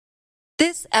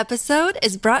This episode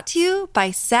is brought to you by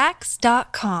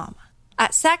Sax.com.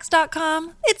 At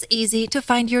Sax.com, it's easy to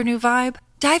find your new vibe.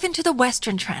 Dive into the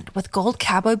Western trend with gold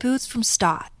cowboy boots from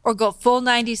Stott, or go full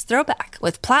 90s throwback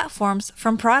with platforms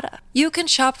from Prada. You can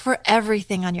shop for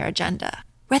everything on your agenda,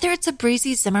 whether it's a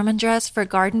breezy Zimmermann dress for a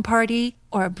garden party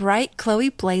or a bright Chloe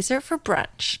blazer for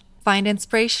brunch. Find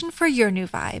inspiration for your new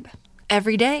vibe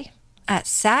every day at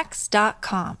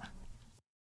Sax.com.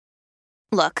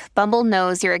 Look, Bumble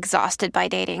knows you're exhausted by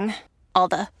dating. All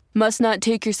the, must not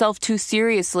take yourself too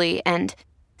seriously, and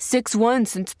 6'1"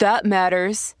 since that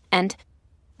matters, and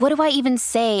what do I even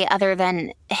say other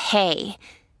than, hey?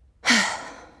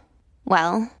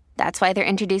 Well, that's why they're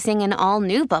introducing an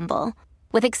all-new Bumble,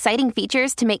 with exciting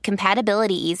features to make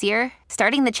compatibility easier,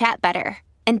 starting the chat better,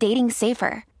 and dating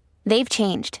safer. They've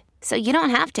changed, so you don't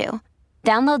have to.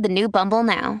 Download the new Bumble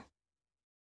now.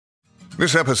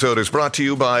 This episode is brought to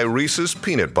you by Reese's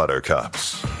Peanut Butter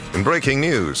Cups. In breaking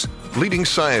news, leading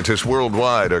scientists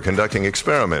worldwide are conducting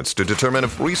experiments to determine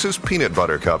if Reese's Peanut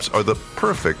Butter Cups are the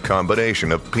perfect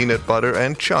combination of peanut butter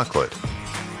and chocolate.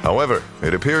 However,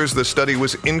 it appears the study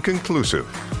was inconclusive,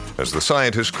 as the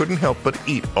scientists couldn't help but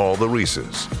eat all the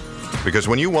Reese's. Because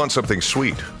when you want something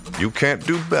sweet, you can't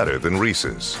do better than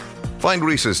Reese's. Find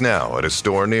Reese's now at a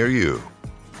store near you.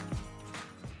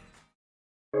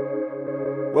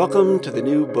 Welcome to the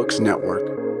New Books Network.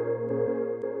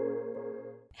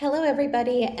 Hello,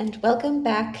 everybody, and welcome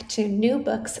back to New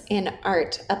Books in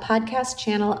Art, a podcast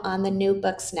channel on the New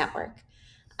Books Network.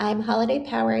 I'm Holiday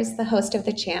Powers, the host of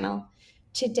the channel.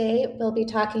 Today, we'll be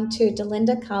talking to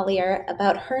Delinda Collier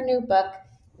about her new book,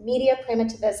 Media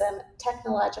Primitivism,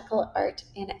 Technological Art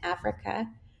in Africa.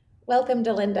 Welcome,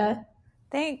 Delinda.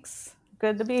 Thanks.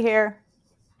 Good to be here.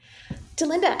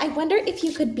 Delinda, I wonder if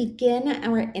you could begin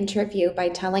our interview by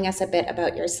telling us a bit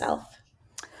about yourself.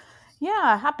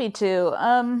 Yeah, happy to.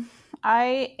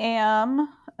 I am,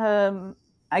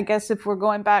 I guess if we're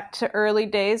going back to early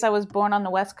days, I was born on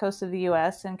the west coast of the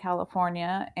U.S. in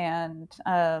California, and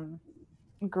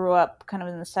grew up kind of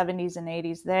in the 70s and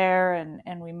 80s there,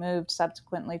 and we moved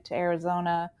subsequently to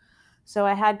Arizona. So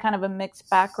I had kind of a mixed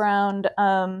background.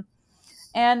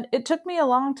 And it took me a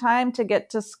long time to get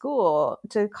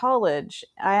to college.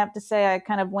 I have to say I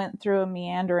kind of went through a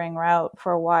meandering route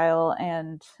for a while,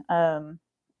 and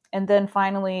then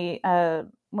finally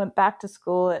went back to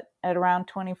school at around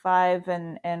 25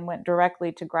 and went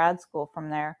directly to grad school from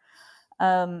there.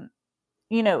 I'm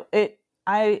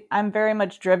very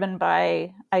much driven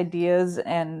by ideas,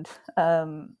 and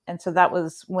so that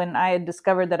was when I had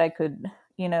discovered that I could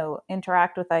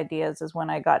interact with ideas, is when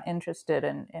I got interested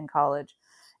in college,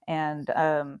 and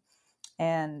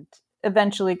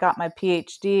eventually got my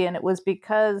PhD. And it was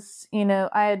because,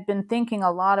 I had been thinking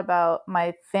a lot about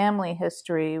my family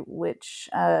history, which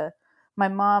my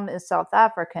mom is South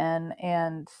African.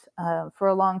 And for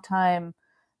a long time,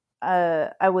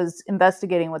 I was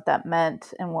investigating what that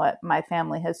meant and what my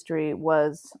family history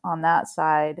was on that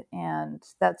side. And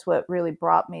that's what really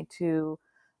brought me to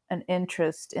an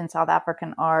interest in South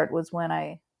African art, was when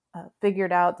I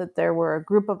figured out that there were a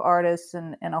group of artists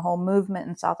and a whole movement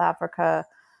in South Africa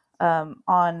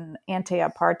on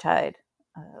anti-apartheid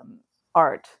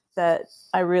art, that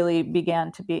I really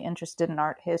began to be interested in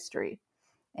art history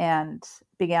and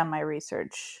began my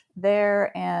research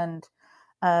there, and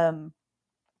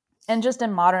just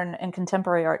in modern and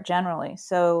contemporary art generally.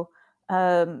 So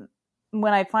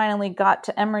when I finally got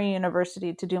to Emory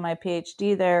University to do my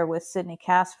PhD there with Sydney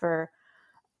Casper,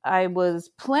 I was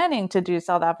planning to do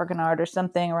South African art or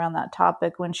something around that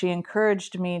topic when she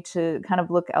encouraged me to kind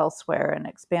of look elsewhere and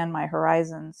expand my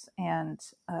horizons. And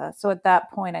so at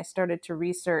that point, I started to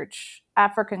research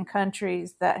African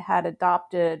countries that had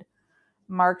adopted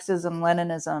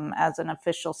Marxism-Leninism as an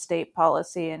official state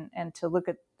policy, and to look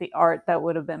at the art that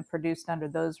would have been produced under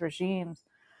those regimes.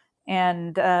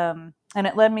 And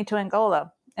it led me to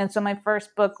Angola. And so my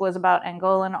first book was about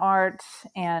Angolan art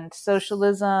and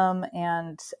socialism,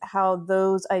 and how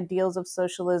those ideals of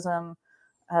socialism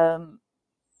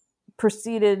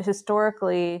proceeded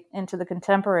historically into the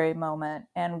contemporary moment,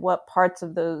 and what parts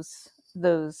of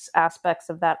those aspects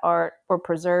of that art were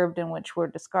preserved and which were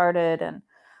discarded.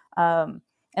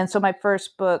 And so my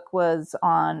first book was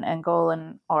on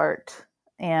Angolan art,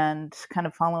 and kind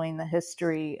of following the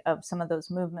history of some of those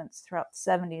movements throughout the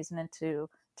 70s and into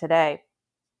today.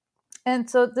 And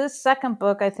so this second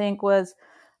book, I think, was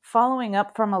following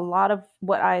up from a lot of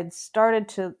what I had started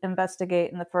to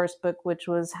investigate in the first book, which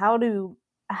was how do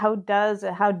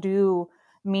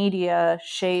media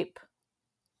shape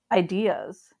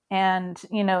ideas? And,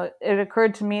 it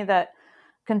occurred to me that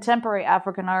contemporary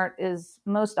African art is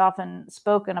most often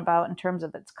spoken about in terms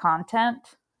of its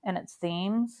content and its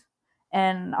themes,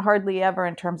 and hardly ever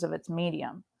in terms of its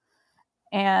medium.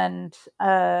 And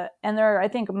there are, I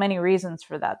think, many reasons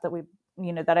for that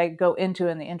that I go into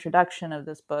in the introduction of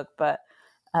this book. But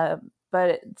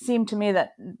it seemed to me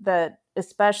that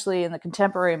especially in the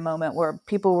contemporary moment, where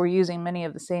people were using many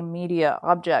of the same media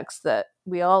objects that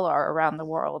we all are around the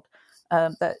world,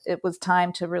 that it was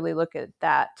time to really look at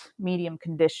that medium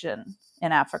condition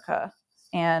in Africa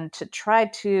and to try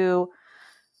to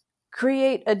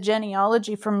create a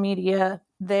genealogy from media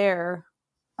there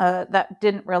that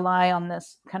didn't rely on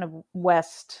this kind of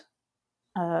West,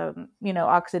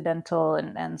 Occidental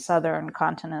and Southern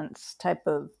continents type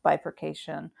of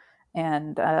bifurcation.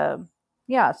 And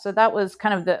so that was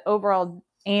kind of the overall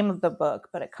aim of the book,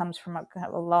 but it comes from a kind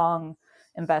of a long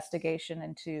investigation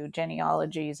into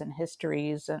genealogies and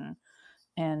histories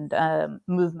and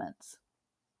movements.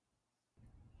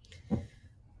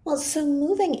 Well, so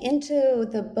moving into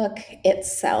the book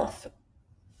itself,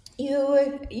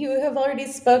 you have already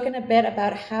spoken a bit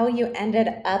about how you ended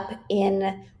up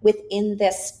within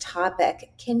this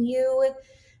topic. Can you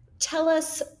tell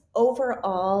us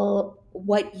overall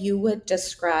what you would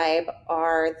describe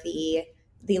are the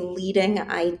leading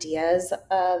ideas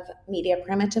of media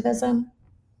primitivism?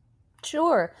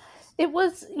 Sure. It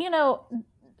was,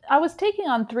 I was taking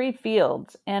on 3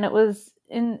 fields, and it was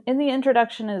in the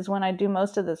introduction is when I do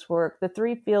most of this work. The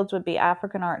 3 fields would be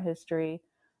African art history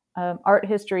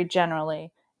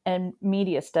generally, and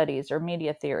media studies or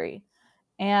media theory.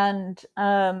 And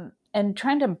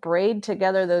trying to braid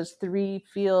together those 3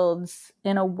 fields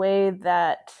in a way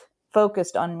that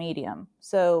focused on medium.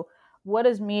 So what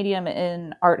is medium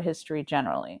in art history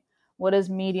generally? What is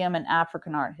medium in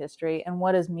African art history? And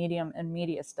what is medium in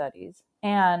media studies?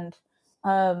 And,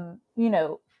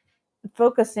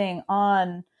 focusing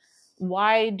on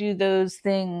why do those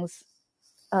things,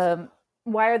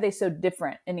 why are they so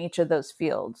different in each of those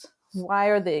fields? Why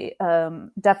are the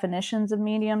definitions of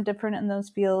medium different in those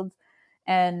fields?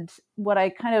 And what I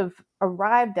kind of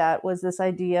arrived at was this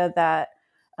idea that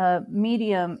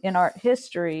medium in art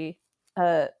history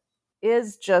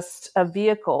is just a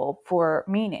vehicle for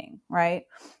meaning, right?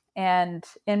 And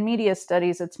in media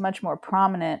studies, it's much more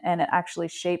prominent, and it actually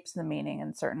shapes the meaning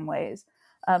in certain ways.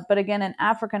 But again, in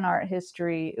African art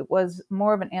history, it was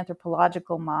more of an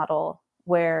anthropological model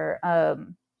where,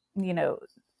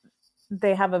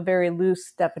 they have a very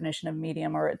loose definition of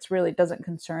medium, or it really doesn't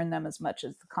concern them as much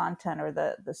as the content or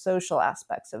the social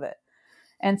aspects of it.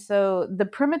 And so the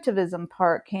primitivism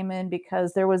part came in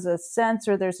because there was a sense,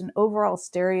 or there's an overall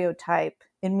stereotype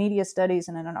in media studies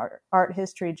and in art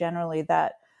history generally,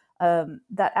 that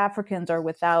that Africans are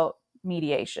without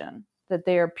mediation, that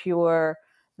they are pure,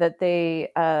 that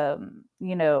they,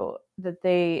 that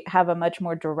they have a much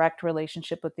more direct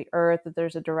relationship with the earth, that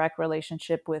there's a direct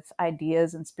relationship with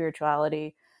ideas and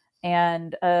spirituality.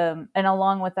 And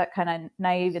along with that kind of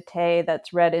naivete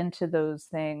that's read into those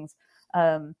things,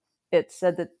 it's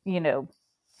said that,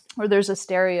 or there's a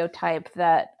stereotype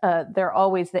that they're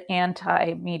always the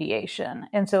anti-mediation.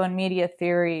 And so in media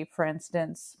theory, for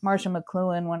instance, Marcia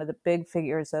McLuhan, one of the big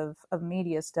figures of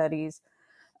media studies,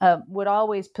 would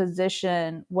always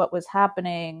position what was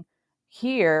happening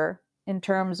here in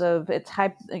terms of its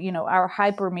our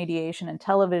hypermediation in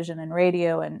television and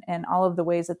radio and all of the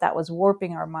ways that was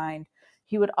warping our mind.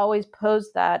 He would always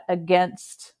pose that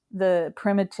against the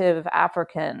primitive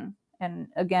African. And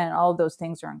again, all of those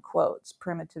things are in quotes,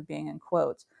 primitive being in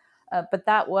quotes. But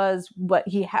that was what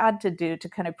he had to do to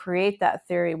kind of create that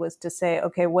theory, was to say,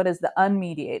 okay, what is the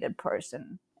unmediated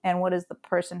person? And what is the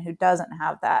person who doesn't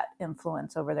have that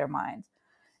influence over their minds?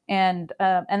 And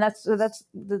that's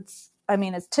I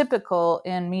mean, it's typical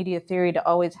in media theory to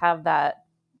always have that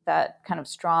kind of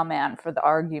straw man for the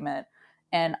argument.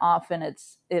 And often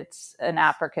it's an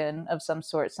African of some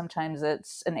sort. Sometimes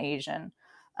it's an Asian.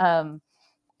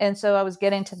 And so I was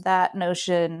getting to that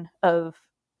notion of,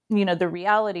 the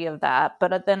reality of that,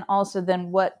 but then also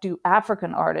what do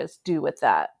African artists do with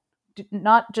that?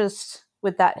 Not just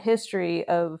with that history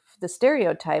of the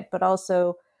stereotype, but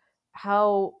also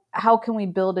how can we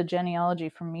build a genealogy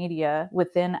for media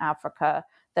within Africa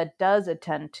that does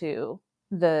attend to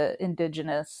the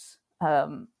indigenous,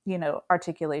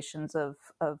 articulations of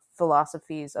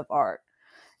philosophies of art.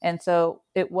 And so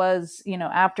it was,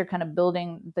 after kind of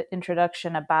building the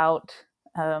introduction about,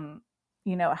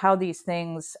 how these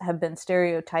things have been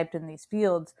stereotyped in these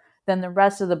fields, then the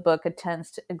rest of the book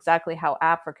attends to exactly how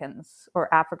Africans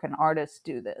or African artists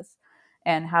do this,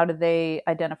 and how do they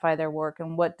identify their work,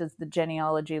 and what does the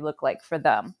genealogy look like for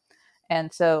them.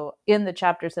 And so in the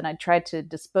chapters that I tried to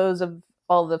dispose of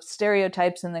all the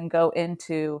stereotypes and then go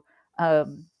into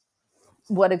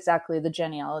what exactly the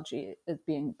genealogy is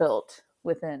being built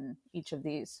within each of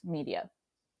these media.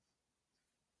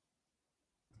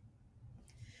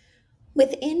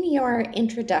 Within your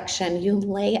introduction, you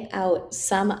lay out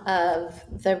some of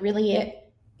the really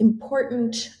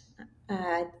important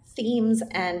themes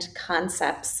and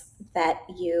concepts that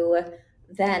you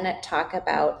then talk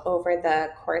about over the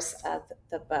course of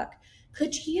the book.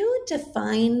 Could you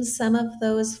define some of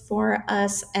those for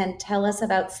us and tell us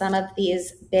about some of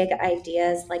these big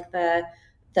ideas, like the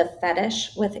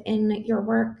fetish within your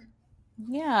work?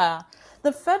 Yeah,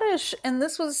 the fetish, and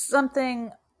this was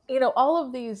something, all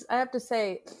of these, I have to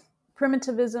say,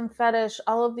 primitivism, fetish,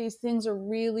 all of these things are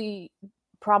really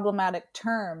problematic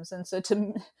terms. And so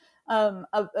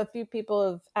a few people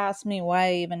have asked me why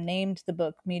I even named the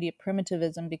book Media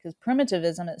Primitivism, because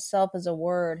primitivism itself as a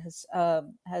word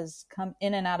has come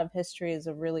in and out of history as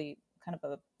a really kind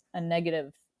of a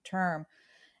negative term.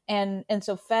 And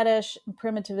so fetish,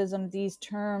 primitivism, these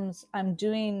terms, I'm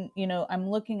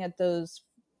looking at those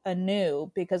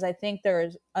anew because I think there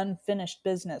is unfinished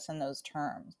business in those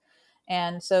terms.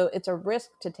 And so it's a risk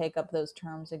to take up those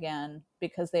terms again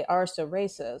because they are so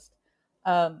racist.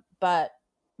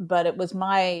 But it was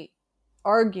my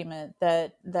argument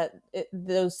that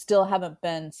those still haven't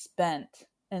been spent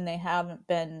and they haven't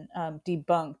been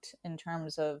debunked in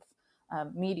terms of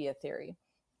media theory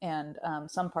and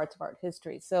some parts of art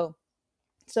history. So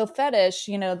fetish,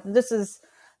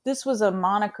 this was a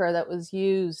moniker that was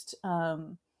used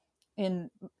in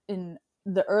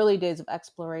the early days of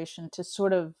exploration to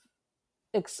sort of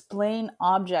explain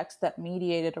objects that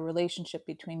mediated a relationship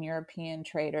between European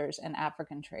traders and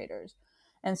African traders.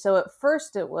 And so at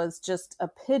first it was just a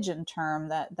pidgin term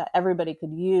that everybody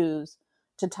could use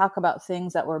to talk about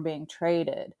things that were being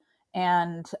traded.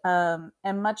 And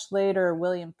much later,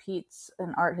 William Peets,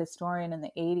 an art historian in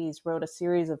the 80s, wrote a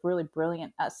series of really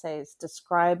brilliant essays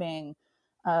describing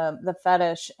the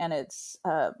fetish and its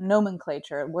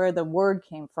nomenclature, where the word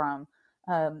came from,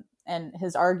 and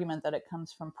his argument that it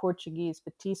comes from Portuguese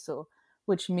petiço,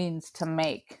 which means to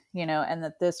make, and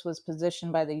that this was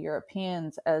positioned by the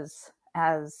Europeans as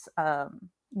a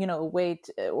way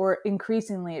to, or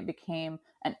increasingly it became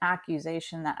an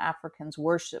accusation that Africans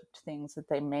worshipped things that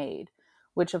they made,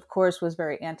 which of course was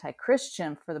very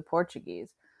anti-Christian for the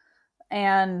Portuguese.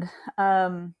 And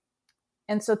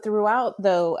so throughout,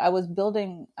 though, I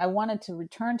wanted to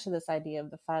return to this idea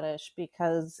of the fetish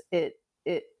because it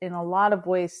in a lot of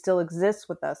ways still exists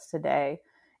with us today,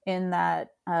 in that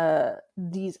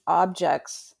these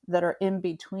objects that are in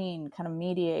between kind of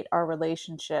mediate our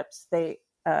relationships. They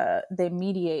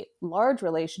mediate large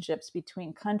relationships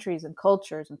between countries and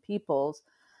cultures and peoples,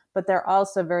 but they're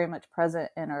also very much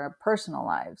present in our personal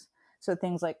lives. So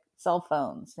things like cell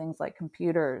phones, things like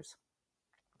computers,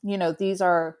 these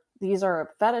are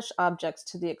fetish objects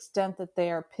to the extent that they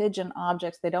are pidgin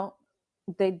objects. They don't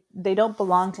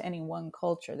belong to any one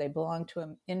culture. They belong to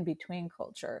an in-between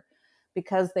culture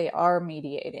because they are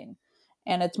mediating.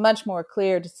 And it's much more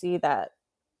clear to see that,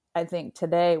 I think,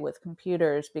 today with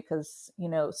computers, because,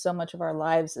 so much of our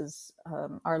lives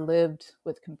are lived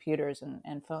with computers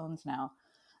and phones now.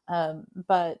 And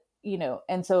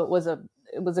so it was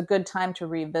a good time to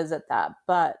revisit that.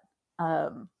 But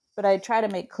I try to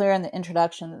make clear in the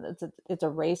introduction that it's a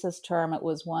racist term. It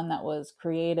was one that was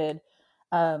created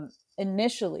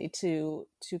initially to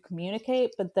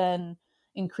communicate, but then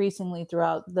increasingly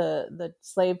throughout the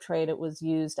slave trade, it was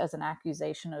used as an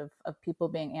accusation of people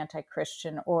being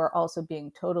anti-Christian or also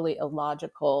being totally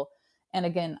illogical and,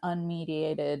 again,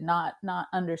 unmediated, not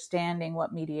understanding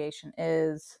what mediation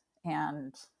is,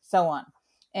 and so on.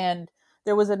 And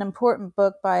there was an important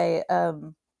book written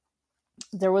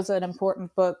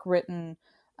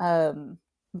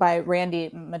by Randy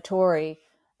Mattori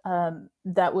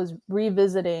that was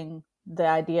revisiting the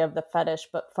idea of the fetish,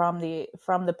 but from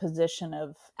the position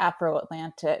of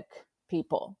Afro-Atlantic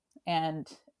people. And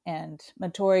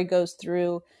Mattori goes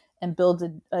through and builds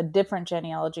a different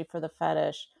genealogy for the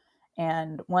fetish,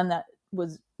 and one that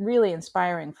was really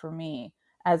inspiring for me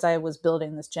as I was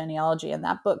building this genealogy. And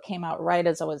that book came out right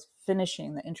as I was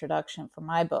finishing the introduction for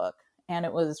my book. And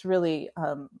it was really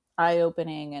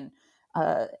eye-opening.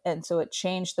 And so it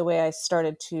changed the way I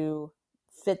started to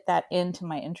fit that into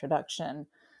my introduction,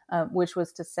 which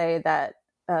was to say that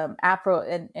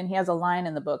and he has a line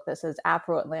in the book that says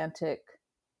Afro-Atlantic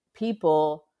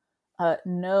people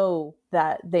know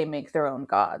that they make their own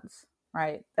gods,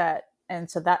 right? And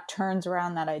so that turns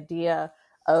around that idea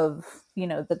of,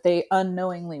 that they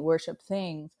unknowingly worship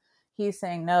things. He's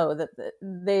saying no, that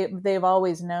they've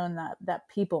always known that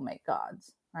people make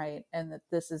gods, right? And that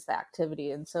this is the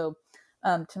activity. And so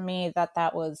to me,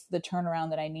 that was the turnaround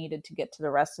that I needed to get to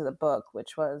the rest of the book,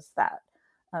 which was that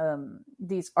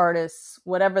these artists,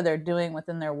 whatever they're doing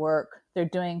within their work, they're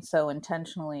doing so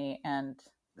intentionally and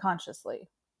consciously.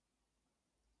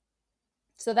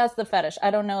 So that's the fetish. I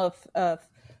don't know if there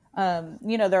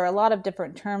are a lot of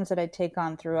different terms that I take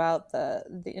on throughout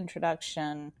the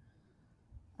introduction.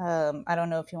 I don't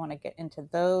know if you want to get into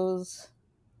those.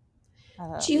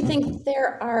 Do you think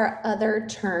there are other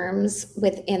terms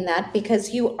within that? Because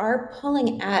you are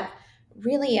pulling at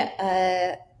really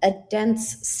a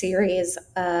dense series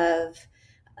of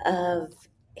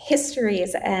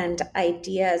histories and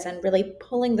ideas and really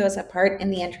pulling those apart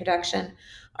in the introduction.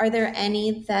 Are there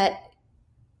any that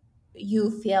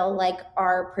you feel like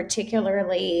are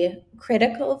particularly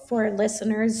critical for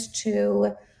listeners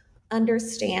to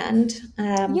understand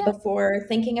before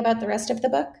thinking about the rest of the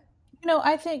book?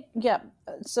 I think, yeah.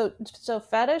 So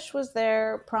fetish was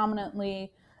there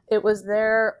prominently. It was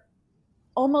there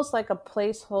almost like a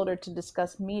placeholder to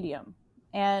discuss medium.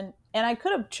 And I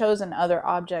could have chosen other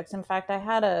objects. In fact, I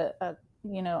had a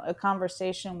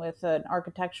conversation with an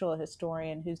architectural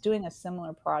historian who's doing a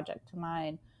similar project to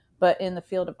mine, but in the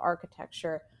field of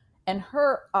architecture. And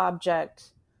her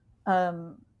object,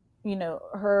 her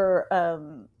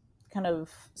kind of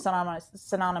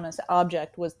synonymous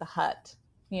object was the hut,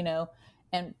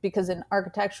 and because in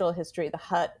architectural history, the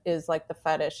hut is like the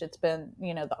fetish. It's been,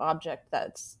 the object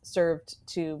that's served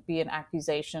to be an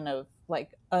accusation of like,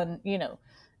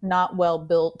 not well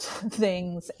built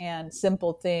things and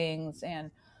simple things. And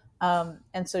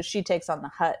so she takes on the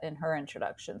hut in her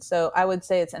introduction. So I would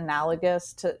say it's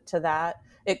analogous to that.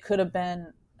 It could have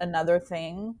been another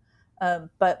thing.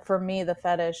 But for me, the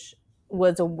fetish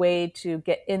was a way to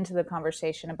get into the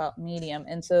conversation about medium.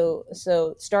 And so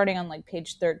starting on like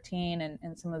page 13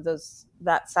 and some of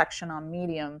that section on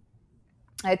medium,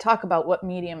 I talk about what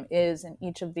medium is in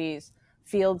each of these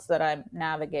fields that I'm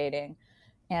navigating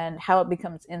and how it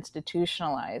becomes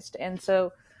institutionalized. And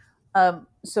so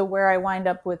where I wind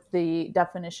up with the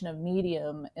definition of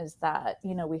medium is that,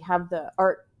 we have the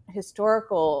art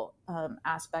historical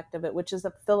aspect of it, which is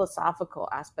a philosophical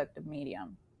aspect of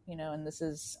medium. And this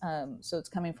is, so it's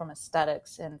coming from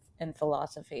aesthetics and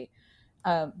philosophy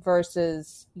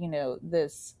versus,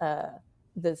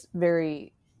 this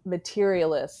very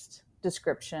materialist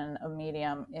description of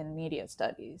medium in media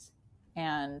studies.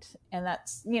 And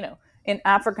that's, in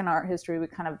African art history, we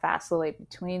kind of vacillate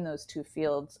between those two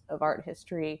fields of art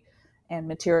history and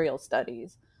material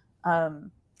studies.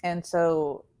 And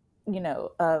so,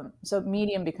 so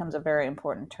medium becomes a very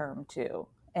important term too.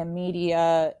 And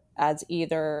media as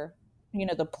either,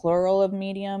 the plural of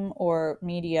medium, or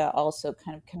media also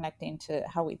kind of connecting to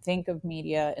how we think of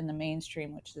media in the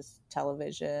mainstream, which is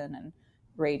television and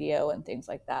radio and things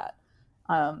like that.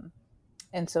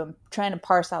 And so I'm trying to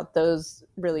parse out those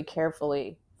really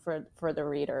carefully for the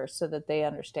reader so that they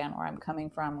understand where I'm coming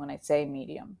from when I say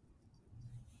medium.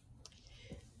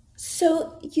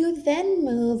 So you then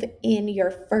move in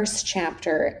your first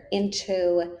chapter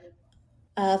into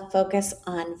a focus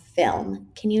on film.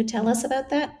 Can you tell us about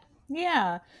that?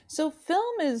 Yeah. So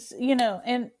film is,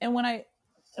 and when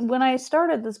I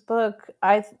started this book,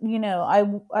 I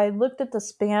looked at the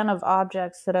span of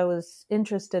objects that I was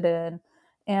interested in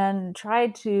and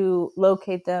tried to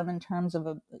locate them in terms of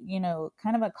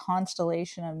kind of a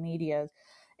constellation of media.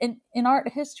 In art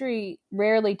history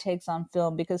rarely takes on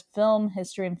film because film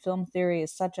history and film theory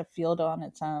is such a field on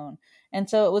its own. And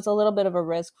so it was a little bit of a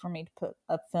risk for me to put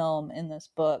a film in this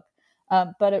book.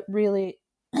 But it really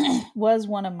was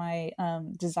one of my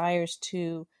desires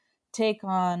to take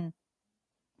on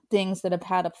things that have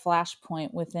had a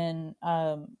flashpoint within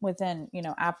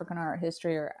African art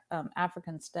history or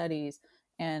African studies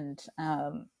and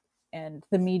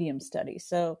the medium study.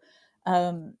 So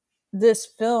this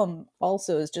film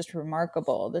also is just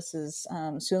remarkable. This is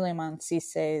Souleymane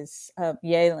Cissé's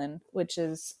Yélin, which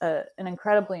is an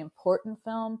incredibly important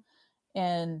film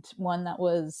and one that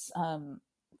was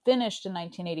finished in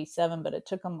 1987, but it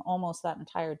took him almost that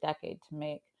entire decade to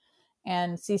make.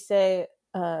 And Cissé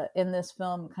in this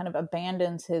film kind of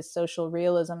abandons his social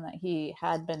realism that he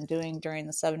had been doing during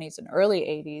the 70s and early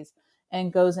 80s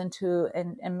and goes into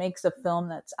and makes a film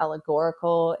that's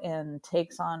allegorical and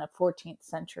takes on a 14th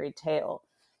century tale.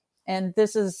 And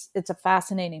it's a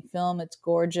fascinating film. It's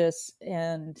gorgeous.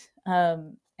 And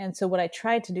so what I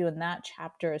tried to do in that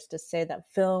chapter is to say that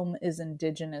film is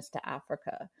indigenous to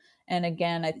Africa. And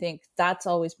again, I think that's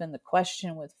always been the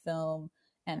question with film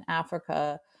and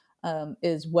Africa.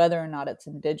 is whether or not it's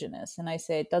indigenous. And I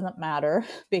say it doesn't matter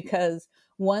because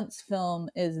once film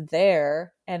is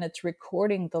there and it's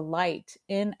recording the light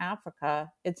in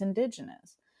Africa, it's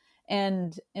indigenous.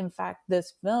 And in fact,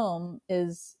 this film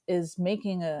is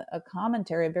making a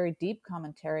commentary, a very deep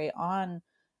commentary on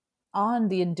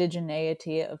the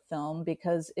indigeneity of film,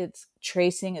 because it's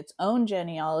tracing its own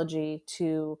genealogy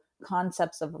to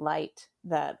concepts of light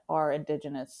that are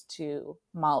indigenous to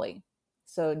Mali.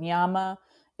 So Nyama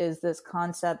is this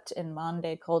concept in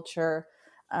Mande culture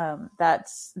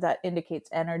that indicates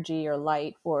energy or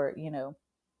light or,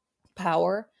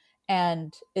 power.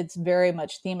 And it's very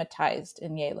much thematized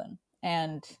in Yalen.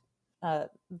 And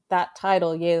that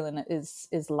title, Yalen,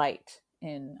 is light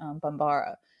in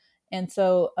Bambara. And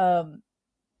so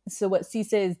what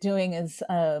Cisse is doing is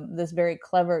this very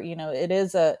clever,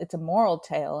 it's a moral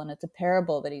tale and it's a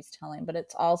parable that he's telling, but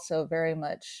it's also very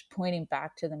much pointing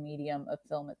back to the medium of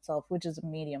film itself, which is a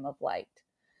medium of light.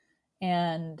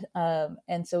 And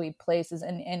so he places,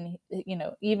 and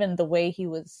even the way he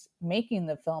was making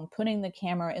the film, putting the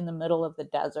camera in the middle of the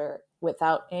desert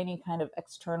without any kind of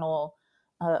external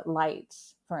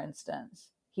lights, for instance,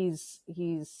 he's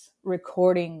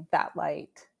recording that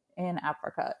light in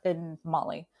Africa, in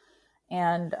Mali,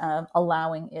 and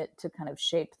allowing it to kind of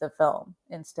shape the film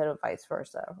instead of vice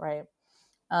versa, right?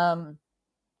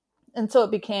 And so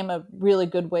it became a really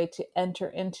good way to enter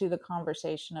into the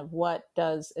conversation of what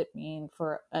does it mean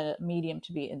for a medium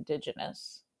to be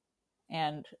indigenous,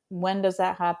 and when does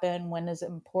that happen? When is it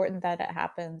important that it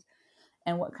happens?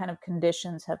 And what kind of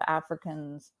conditions have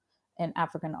Africans and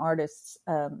African artists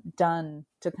done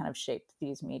to kind of shape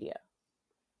these media?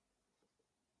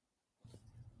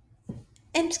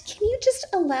 And can you just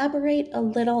elaborate a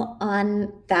little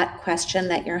on that question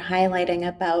that you're highlighting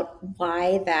about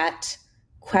why that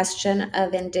question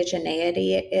of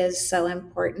indigeneity is so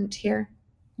important here?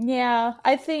 Yeah,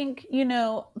 I think,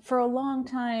 for a long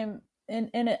time,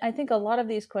 and I think a lot of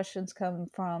these questions come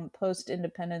from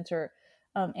post-independence or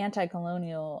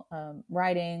anti-colonial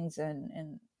writings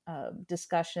and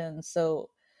discussions. So,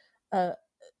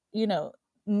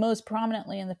 most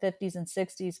prominently in the 50s and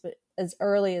 60s, but as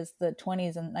early as the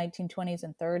 20s and 1920s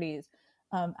and 30s,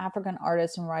 African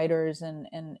artists and writers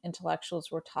and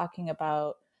intellectuals were talking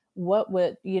about what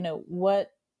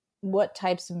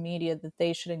types of media that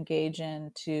they should engage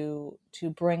in to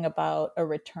bring about a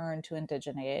return to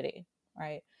indigeneity,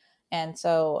 right? And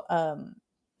so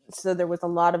there was a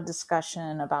lot of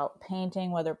discussion about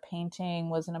painting, whether painting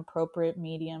was an appropriate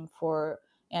medium for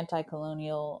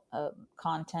anti-colonial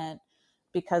content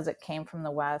because it came from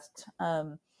the West.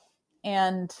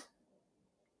 And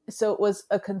so it was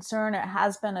a concern. It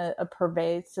has been a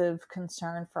pervasive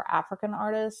concern for African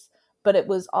artists, but it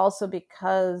was also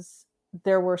because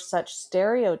there were such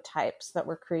stereotypes that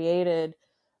were created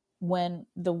when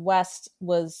the West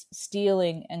was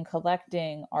stealing and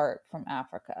collecting art from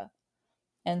Africa.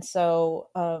 And so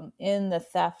in the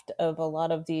theft of a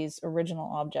lot of these original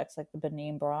objects like the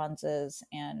Benin bronzes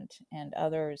and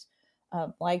others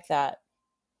like that,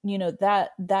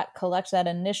 that collection, that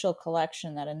initial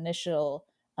collection, that initial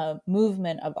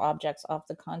movement of objects off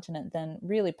the continent then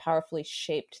really powerfully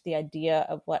shaped the idea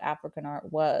of what African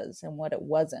art was and what it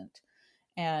wasn't.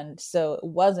 And so it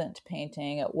wasn't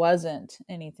painting, it wasn't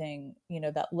anything,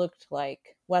 that looked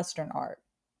like Western art.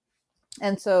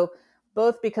 And so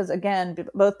both because of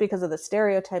the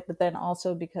stereotype, but then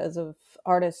also because of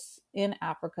artists in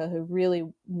Africa who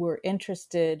really were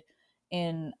interested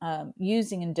in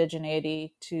using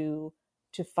indigeneity to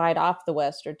fight off the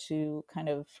West, or to kind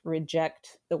of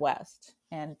reject the West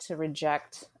and to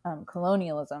reject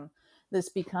colonialism. This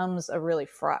becomes a really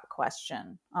fraught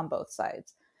question on both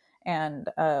sides. And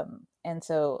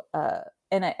so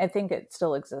I think it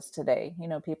still exists today.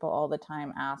 People all the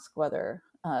time ask whether,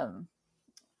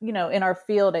 in our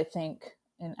field, I think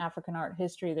in African art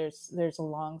history, there's a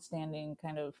long-standing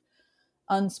kind of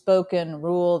unspoken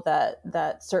rule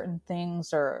that certain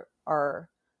things are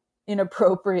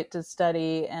inappropriate to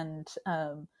study, and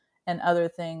other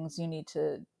things you need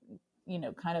to,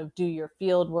 kind of do your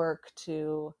field work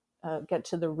to get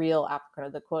to the real African, or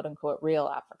the quote unquote real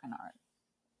African art.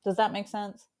 Does that make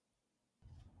sense?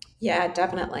 Yeah,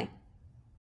 definitely.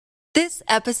 This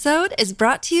episode is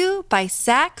brought to you by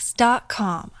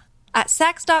Saks.com. At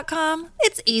Saks.com,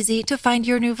 it's easy to find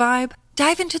your new vibe.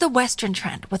 Dive into the Western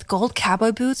trend with gold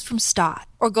cowboy boots from Stott,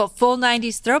 or go full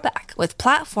 90s throwback with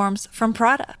platforms from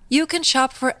Prada. You can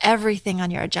shop for everything on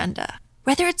your agenda,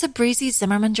 whether it's a breezy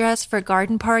Zimmermann dress for a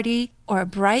garden party or a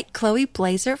bright Chloe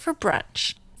blazer for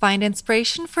brunch. Find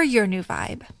inspiration for your new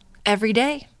vibe every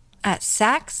day at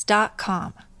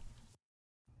Saks.com.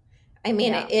 I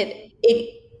mean,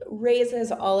 it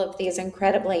raises all of these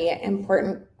incredibly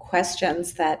important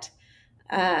questions that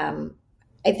I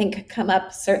think come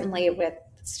up certainly with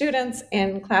students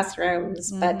in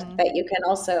classrooms, but that you can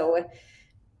also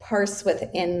parse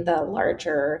within the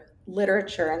larger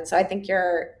literature. And so I think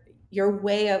your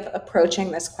way of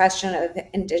approaching this question of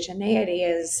indigeneity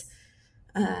is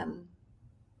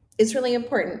really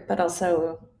important, but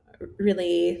also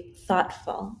really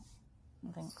thoughtful.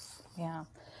 Thanks. Yeah.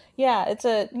 Yeah.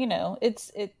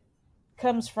 It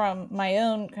comes from my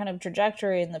own kind of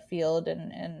trajectory in the field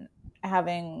and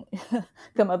having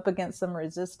come up against some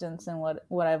resistance in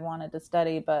what I've wanted to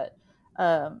study. But,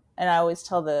 and I always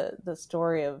tell the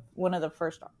story of one of the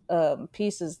first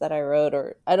pieces that I wrote,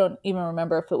 or I don't even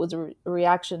remember if it was a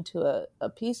reaction to a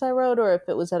piece I wrote or if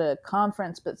it was at a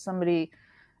conference, but somebody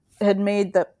had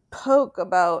made the poke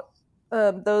about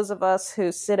those of us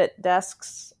who sit at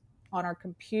desks on our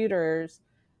computers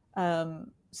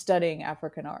studying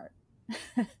African art.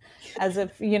 As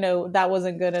if, that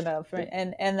wasn't good enough. Right?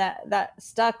 And that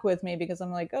stuck with me because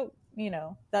I'm like, oh,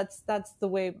 that's the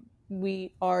way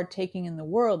we are taking in the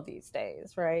world these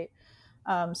days. Right.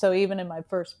 So even in my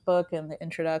first book, in the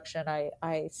introduction,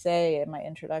 I say in my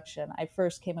introduction, I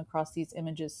first came across these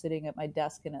images sitting at my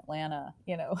desk in Atlanta,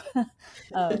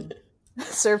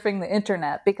 surfing the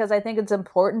internet, because I think it's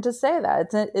important to say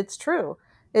that it's true.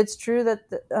 It's true that,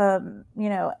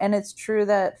 and it's true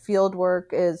that field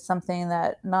work is something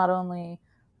that not only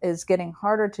is getting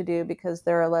harder to do because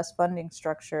there are less funding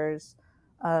structures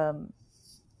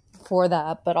for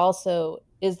that, but also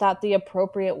is that the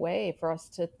appropriate way for us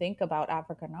to think about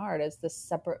African art as this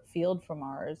separate field from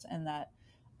ours, and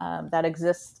that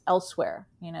exists elsewhere,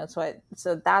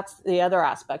 so that's the other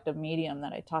aspect of medium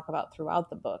that I talk about throughout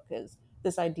the book, is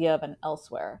this idea of an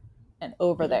elsewhere and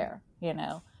over there,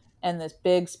 and this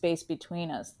big space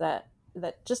between us that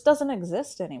just doesn't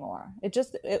exist anymore.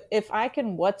 If I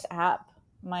can WhatsApp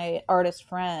my artist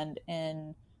friend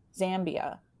in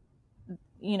Zambia,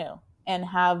 and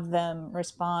have them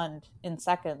respond in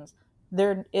seconds,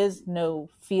 there is no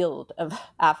field of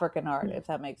African art, if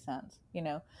that makes sense,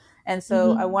 And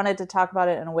so I wanted to talk about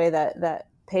it in a way that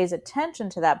pays attention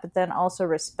to that, but then also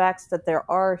respects that there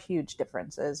are huge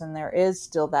differences and there is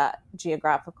still that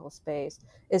geographical space.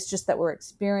 It's just that we're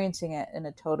experiencing it in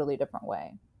a totally different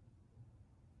way.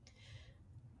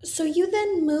 So you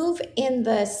then move in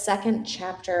the second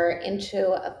chapter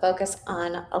into a focus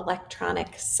on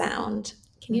electronic sound.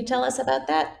 Can you tell us about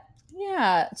that?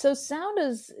 Yeah. So sound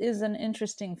is an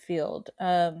interesting field.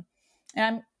 And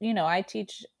I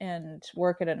teach and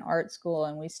work at an art school,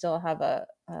 and we still have a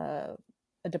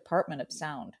department of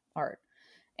sound art.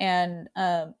 And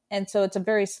so it's a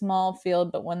very small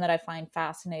field, but one that I find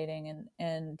fascinating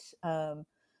and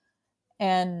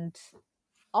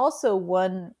also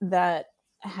one that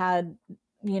had,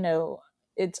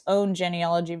 its own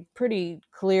genealogy pretty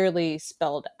clearly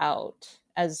spelled out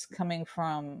as coming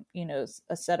from, a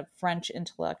set of French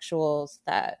intellectuals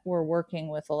that were working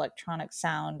with electronic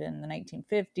sound in the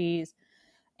 1950s.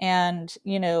 And,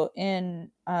 in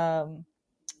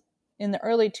the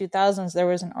early 2000s, there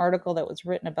was an article that was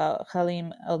written about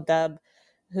Khalim El-Dab,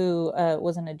 who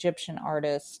was an Egyptian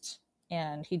artist,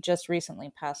 and he just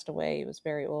recently passed away. He was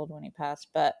very old when he passed,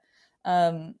 but,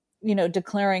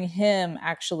 declaring him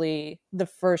actually the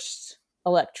first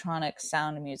electronic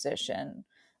sound musician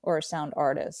or sound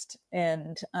artist.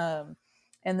 And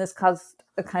this caused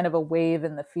a kind of a wave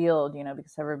in the field,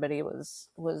 because everybody was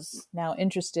now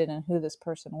interested in who this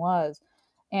person was.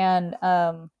 And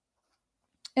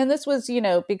this was,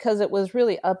 because it was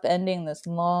really upending this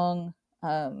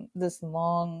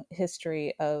long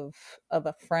history of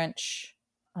a French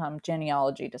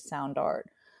genealogy to sound art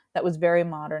that was very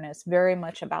modernist, very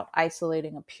much about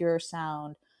isolating a pure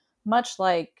sound, much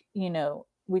like,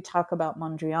 we talk about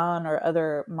Mondrian or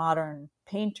other modern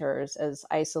painters as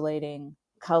isolating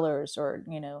colors or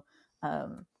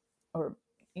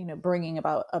bringing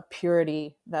about a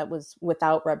purity that was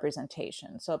without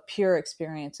representation. So a pure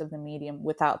experience of the medium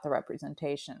without the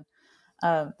representation.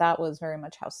 That was very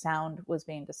much how sound was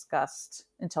being discussed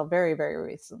until very, very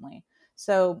recently.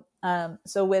 So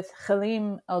with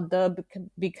Khalim El-Dab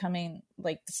becoming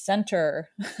like the center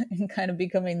and kind of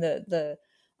becoming the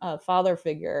father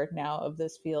figure now of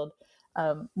this field,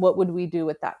 what would we do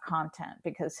with that content?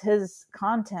 Because his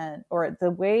content, or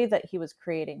the way that he was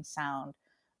creating sound,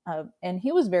 and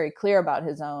he was very clear about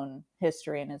his own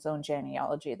history and his own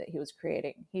genealogy that he was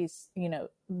creating. He's,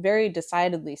 very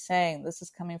decidedly saying this is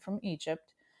coming from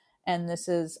Egypt, and this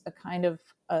is a kind of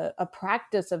a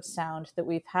practice of sound that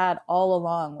we've had all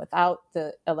along without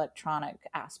the electronic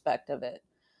aspect of it.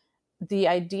 the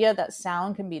idea that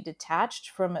sound can be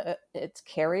detached from its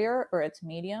carrier or its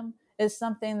medium is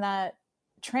something that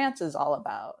trance is all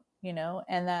about,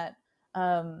 and that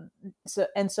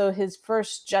so his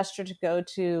first gesture to go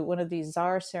to one of these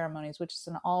czar ceremonies, which is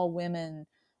an all women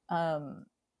kind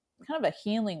of a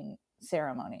healing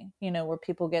ceremony, where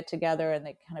people get together and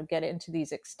they kind of get into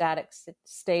these ecstatic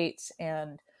states,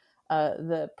 and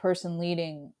the person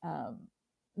leading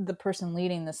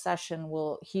the session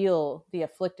will heal the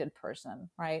afflicted person,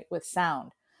 right, with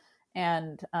sound.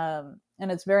 And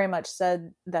it's very much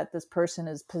said that this person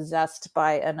is possessed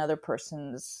by another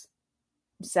person's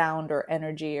sound or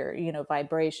energy or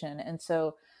vibration. And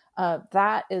so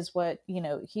that is what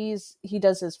he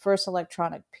does his first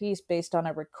electronic piece based on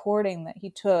a recording that he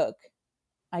took,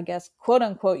 I guess, quote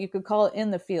unquote, you could call it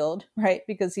in the field, right,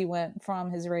 because he went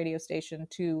from his radio station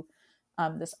to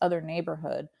this other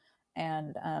neighborhood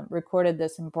and recorded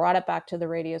this and brought it back to the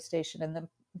radio station, and then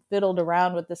fiddled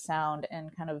around with the sound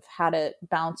and kind of had it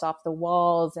bounce off the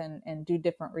walls and do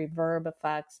different reverb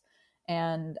effects.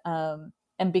 And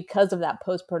because of that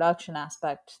post-production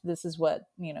aspect, this is what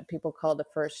people call the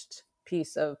first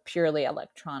piece of purely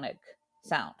electronic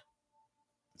sound.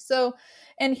 So,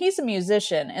 and he's a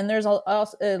musician, and there's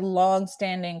also a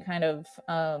long-standing kind of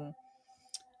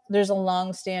there's a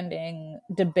long-standing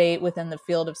debate within the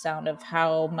field of sound of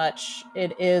how much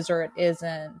it is or it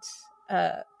isn't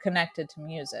connected to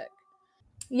music.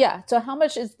 Yeah. So how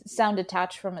much is sound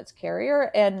detached from its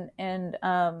carrier? And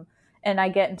I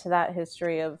get into that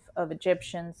history of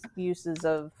Egyptians' uses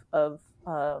of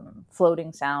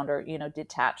floating sound or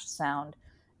detached sound,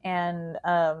 and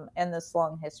this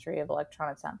long history of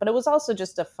electronic sound. But it was also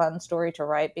just a fun story to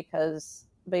write because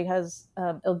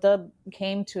Il-Dub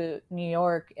came to New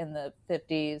York in the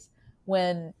 50s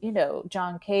when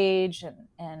John Cage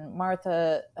and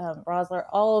Martha Rosler,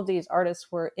 all of these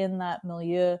artists were in that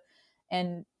milieu,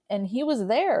 and he was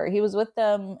there. He was with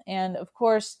them, and of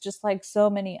course, just like so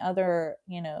many other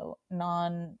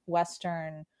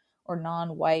non-Western or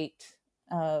non-white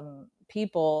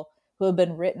people who have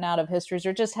been written out of histories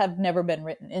or just have never been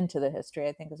written into the history,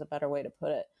 I think is a better way to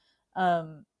put it.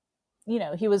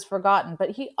 He was forgotten,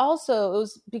 but it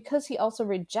was because he also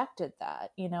rejected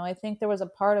that. I think there was a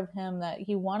part of him that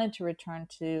he wanted to return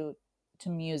to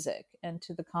music and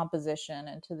to the composition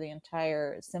and to the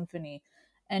entire symphony.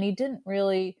 And he didn't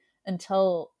really,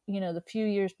 until, the few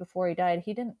years before he died,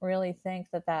 he didn't really think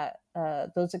that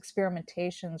those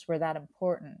experimentations were that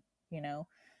important,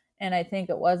 And I think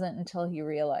it wasn't until he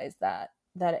realized that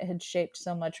it had shaped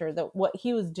so much, or that what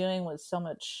he was doing was so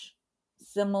much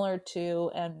similar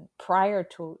to and prior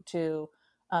to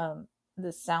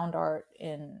the sound art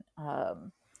in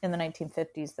the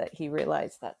 1950s, that he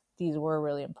realized that these were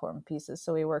really important pieces.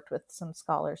 So he worked with some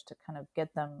scholars to kind of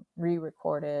get them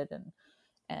re-recorded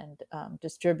and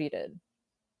distributed.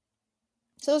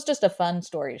 So it was just a fun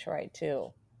story to write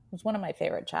too. It was one of my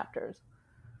favorite chapters.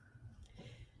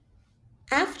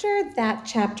 After that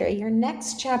chapter, your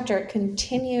next chapter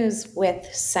continues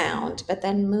with sound, but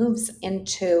then moves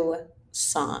into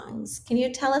songs. Can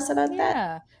you tell us about that?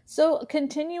 Yeah. So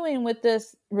continuing with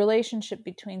this relationship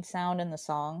between sound and the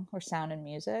song, or sound and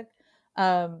music,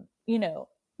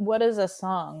 what is a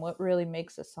song? What really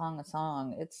makes a song a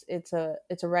song? It's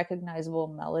a recognizable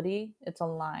melody. It's a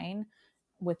line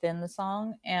within the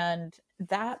song, and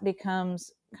that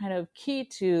becomes kind of key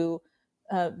to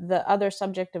the other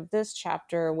subject of this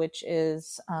chapter, which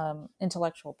is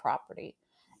intellectual property.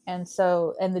 And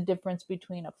the difference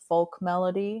between a folk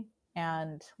melody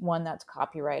and one that's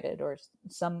copyrighted or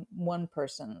one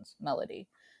person's melody.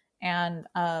 And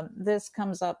this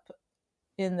comes up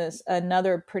in this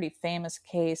another pretty famous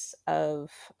case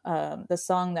of the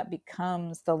song that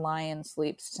becomes The Lion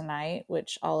Sleeps Tonight,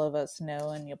 which all of us know,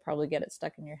 and you'll probably get it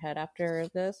stuck in your head after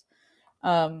this.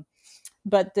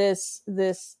 But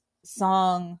this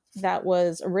song that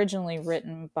was originally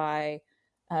written by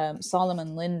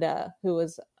Solomon Linda, who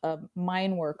was a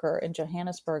mine worker in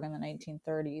Johannesburg in the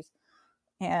 1930s.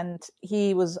 And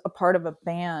he was a part of a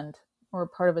band, or a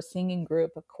part of a singing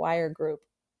group, a choir group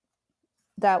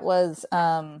that was,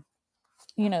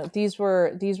 these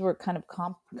were kind of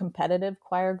competitive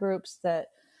choir groups that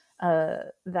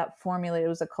formulated. It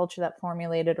was a culture that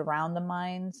formulated around the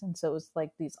mines, and so it was like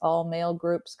these all male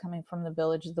groups coming from the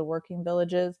villages, the working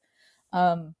villages,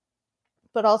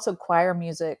 but also choir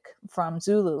music from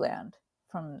Zululand,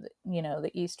 from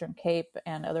the Eastern Cape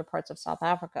and other parts of South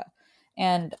Africa.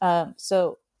 And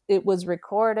so it was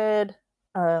recorded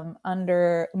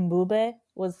under Mbube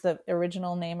was the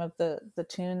original name of the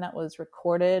tune that was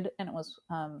recorded, and it was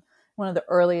one of the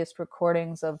earliest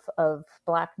recordings of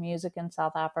Black music in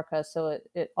South Africa. So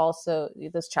it also,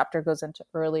 this chapter goes into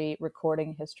early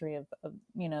recording history of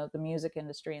the music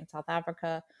industry in South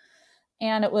Africa.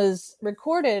 And it was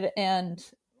recorded and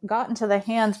got into the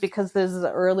hands because this is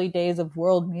the early days of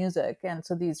world music. And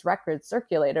so these records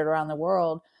circulated around the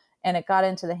world, and it got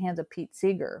into the hands of Pete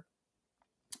Seeger.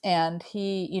 And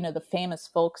he, the famous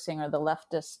folk singer, the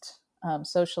leftist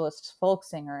socialist folk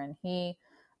singer, and he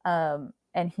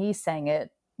sang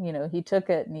it. He took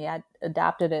it and he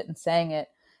adapted it and sang it.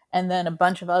 And then a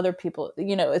bunch of other people,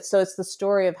 it's the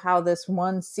story of how this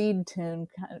one seed tune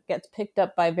kind of gets picked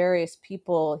up by various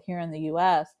people here in the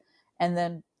US and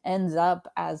then ends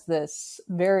up as this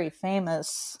very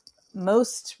famous,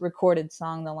 most recorded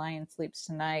song, The Lion Sleeps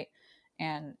Tonight.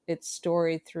 And its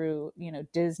story through,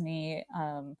 Disney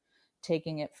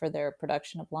taking it for their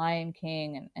production of Lion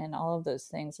King and all of those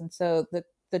things. And so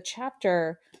the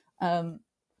chapter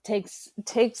takes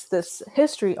this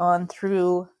history on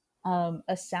through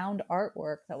a sound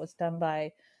artwork that was done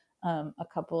by a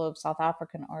couple of South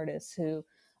African artists who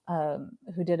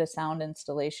did a sound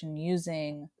installation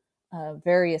using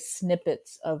various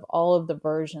snippets of all of the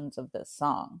versions of this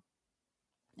song.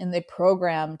 And they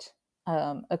programmed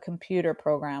a computer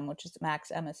program, which is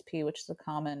Max MSP, which is a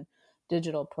common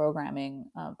digital programming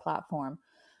platform.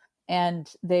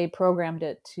 And they programmed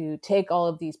it to take all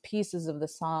of these pieces of the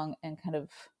song and kind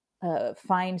of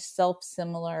find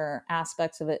self-similar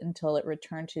aspects of it until it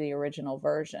returned to the original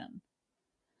version.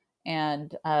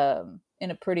 And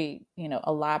in a pretty,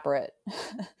 elaborate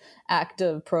act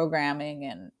of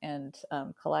programming and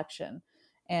collection.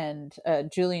 And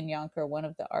Julian Yonker, one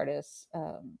of the artists,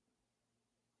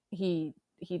 he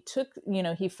took,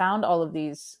 he found all of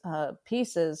these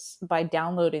pieces by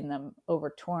downloading them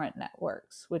over torrent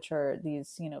networks, which are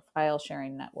these, file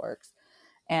sharing networks.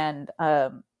 And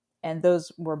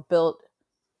those were built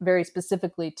very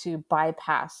specifically to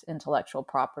bypass intellectual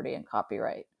property and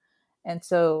copyright. And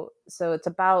so it's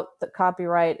about the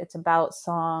copyright, it's about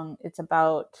song, it's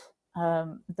about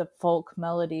the folk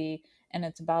melody, and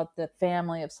it's about the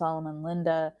family of Solomon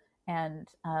Linda and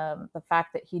the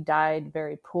fact that he died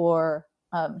very poor.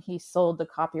 He sold the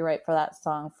copyright for that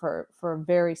song for a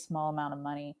very small amount of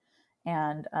money.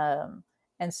 And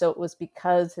so it was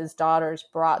because his daughters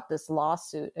brought this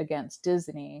lawsuit against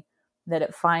Disney that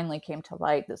it finally came to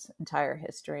light, this entire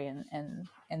history, and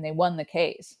they won the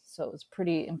case. So it was a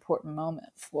pretty important moment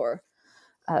for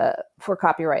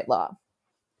copyright law.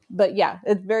 But yeah,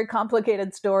 it's a very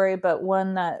complicated story, but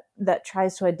one that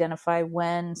tries to identify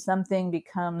when something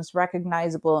becomes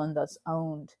recognizable and thus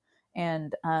owned.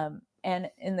 And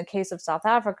in the case of South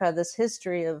Africa, this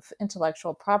history of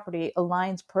intellectual property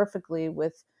aligns perfectly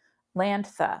with land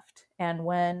theft. And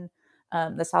when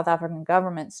the South African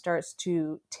government starts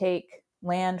to take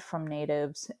land from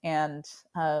natives and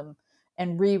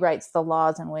rewrites the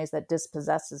laws in ways that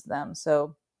dispossesses them.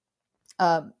 So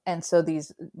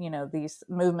these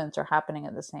movements are happening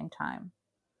at the same time.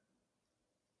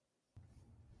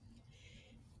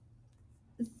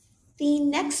 The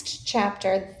next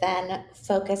chapter then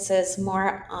focuses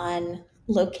more on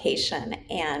location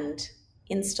and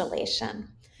installation.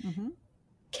 Mm-hmm.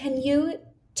 Can you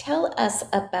tell us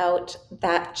about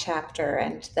that chapter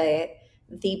and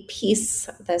the piece,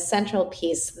 the central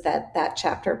piece that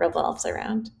chapter revolves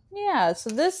around? Yeah,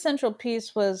 so this central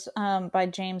piece was by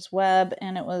James Webb,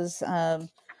 and it was,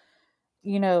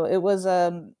 it was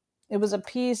a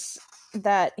piece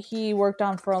that he worked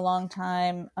on for a long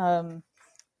time.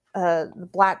 The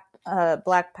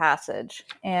Black Passage,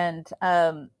 and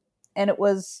it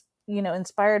was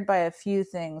inspired by a few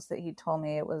things that he told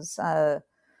me.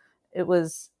 It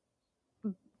was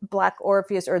Black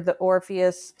Orpheus, or the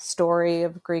Orpheus story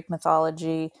of Greek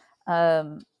mythology,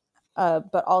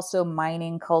 but also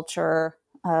mining culture,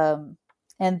 and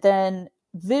then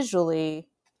visually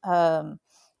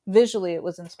it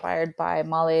was inspired by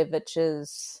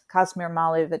Casimir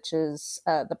Malevich's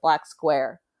The Black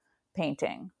Square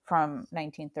painting from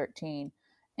 1913.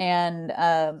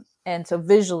 And so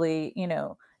visually,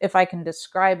 if I can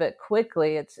describe it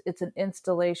quickly, it's an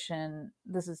installation.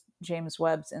 This is James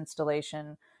Webb's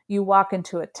installation. You walk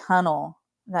into a tunnel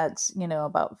that's,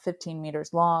 about 15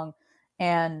 meters long,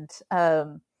 and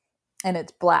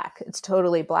it's black. It's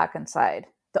totally black inside.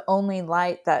 The only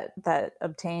light that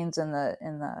obtains in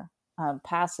the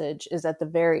passage is at the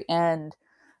very end,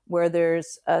 where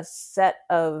there's a set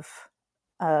of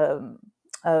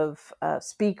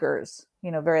speakers,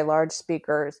 very large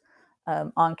speakers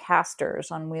on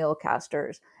casters, on wheel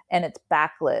casters, and it's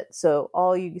backlit. So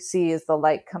all you see is the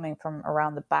light coming from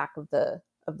around the back of the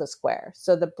of the square.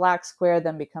 So the black square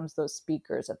then becomes those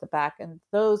speakers at the back, and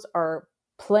those are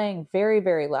playing very,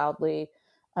 very loudly.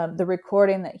 The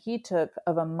recording that he took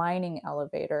of a mining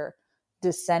elevator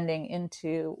descending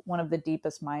into one of the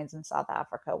deepest mines in South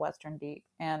Africa, Western Deep,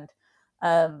 and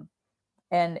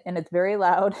it's very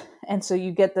loud. And so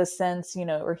you get the sense,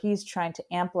 or he's trying to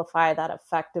amplify that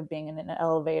effect of being in an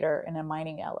elevator, in a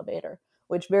mining elevator,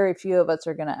 which very few of us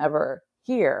are going to ever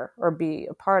hear or be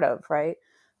a part of, right?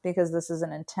 Because this is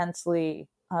an intensely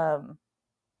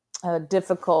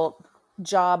difficult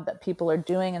job that people are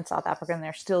doing in South Africa, and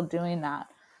they're still doing that,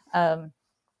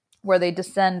 where they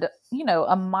descend,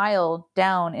 a mile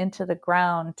down into the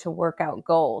ground to work out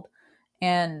gold.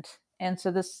 And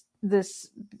so this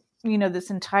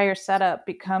entire setup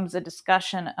becomes a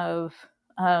discussion of,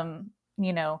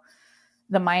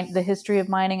 the history of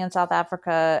mining in South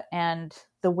Africa and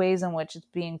the ways in which it's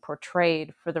being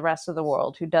portrayed for the rest of the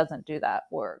world who doesn't do that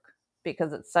work,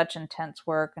 because it's such intense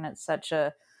work and it's such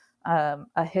a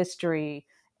history,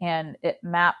 and it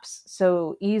maps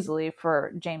so easily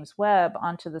for James Webb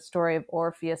onto the story of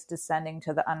Orpheus descending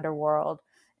to the underworld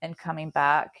and coming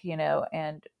back,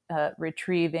 and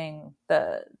retrieving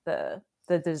the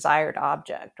desired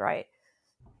object, right?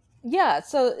 Yeah,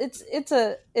 so it's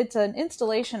an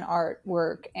installation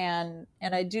artwork, and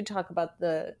I do talk about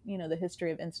the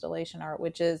history of installation art,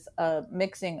 which is a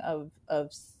mixing of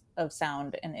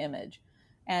sound and image,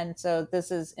 and so this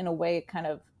is in a way kind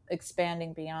of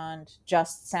expanding beyond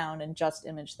just sound and just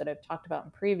image that I've talked about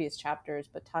in previous chapters,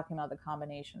 but talking about the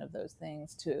combination of those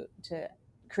things to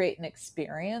create an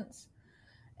experience,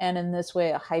 and in this way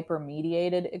a hyper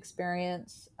mediated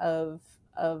experience of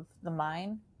the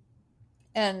mine.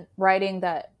 And writing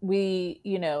that we,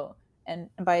 and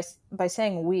by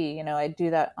saying we, I do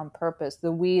that on purpose,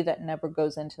 the we that never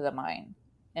goes into the mine.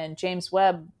 And James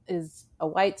Webb is a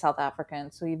white South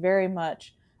African, so he very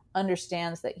much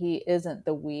understands that he isn't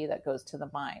the we that goes to the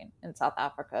mine in South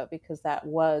Africa, because that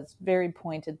was very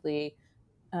pointedly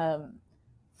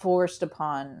forced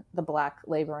upon the black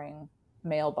laboring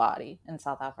male body in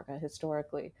South Africa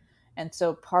historically. And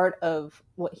so part of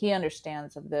what he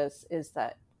understands of this is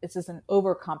that this is an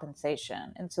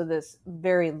overcompensation. And so this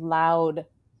very loud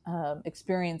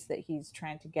experience that he's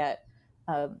trying to get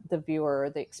the viewer,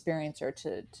 the experiencer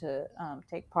to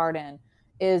take part in,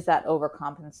 is that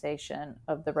overcompensation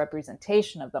of the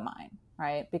representation of the mine,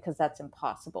 right? Because that's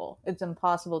impossible. It's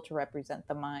impossible to represent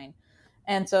the mine.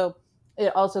 And so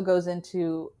it also goes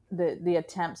into the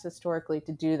attempts historically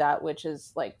to do that, which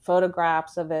is like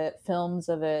photographs of it, films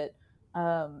of it.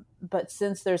 But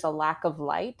since there's a lack of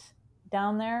light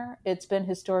down there, it's been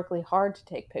historically hard to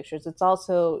take pictures. It's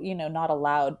also, not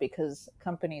allowed, because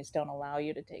companies don't allow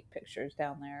you to take pictures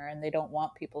down there, and they don't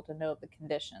want people to know the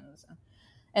conditions.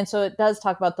 And so it does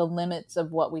talk about the limits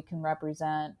of what we can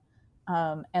represent,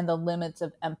 and the limits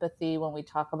of empathy when we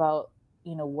talk about,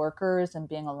 workers and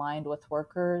being aligned with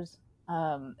workers.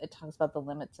 It talks about the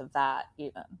limits of that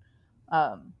even.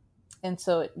 And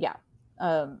so,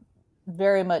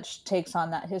 very much takes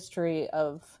on that history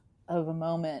of a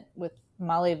moment with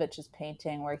Malevich's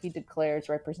painting, where he declares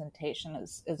representation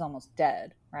is almost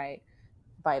dead, right?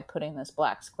 By putting this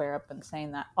black square up and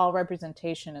saying that all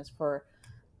representation is for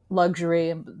luxury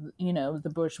and,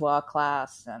 the bourgeois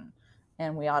class,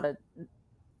 and we ought to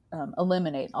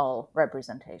eliminate all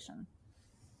representation.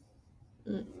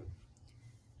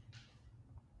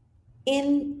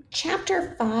 In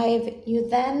chapter 5, you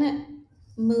then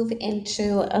move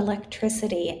into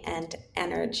electricity and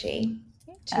energy.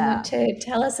 Do you want to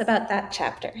tell us about that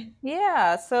chapter?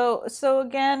 Yeah. So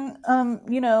again,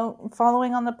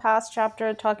 following on the past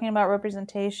chapter, talking about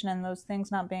representation and those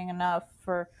things not being enough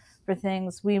for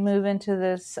things, we move into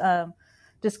this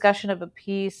discussion of a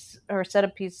piece or set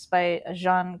of pieces by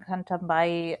Jean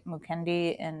Kantambai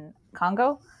Mukendi in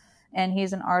Congo. And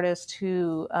he's an artist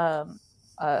who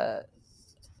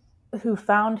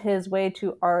found his way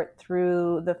to art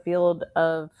through the field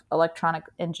of electronic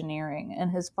engineering.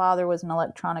 And his father was an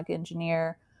electronic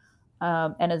engineer,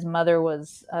 and his mother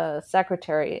was a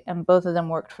secretary, and both of them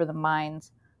worked for the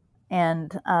mines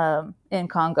and in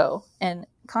Congo. And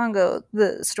Congo,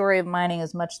 the story of mining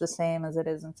is much the same as it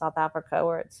is in South Africa,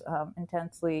 where it's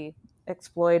intensely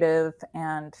exploitive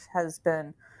and has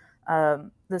been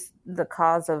the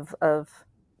cause of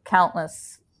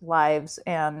countless lives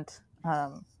and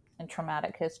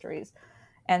traumatic histories.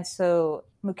 And so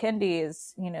Mukendi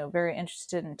is, very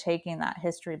interested in taking that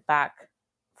history back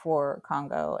for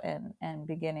Congo and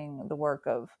beginning the work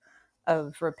of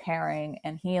repairing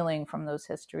and healing from those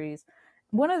histories.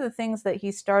 One of the things that he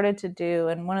started to do,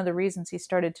 and one of the reasons he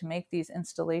started to make these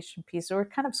installation pieces, or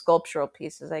kind of sculptural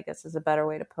pieces, I guess is a better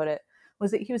way to put it,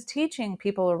 was that he was teaching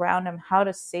people around him how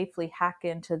to safely hack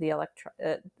into the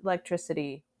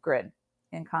electricity grid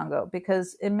in Congo,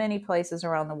 because in many places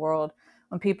around the world,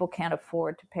 when people can't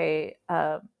afford to pay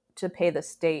the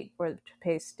state or to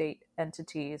pay state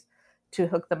entities to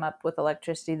hook them up with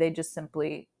electricity, they just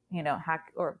simply,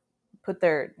 hack or put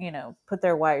their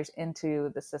wires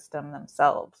into the system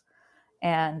themselves.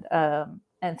 And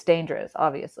it's dangerous,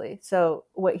 obviously. So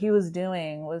what he was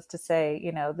doing was to say,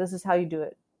 this is how you do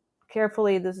it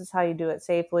carefully. This is how you do it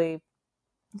safely.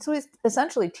 So he's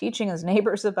essentially teaching his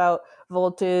neighbors about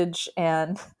voltage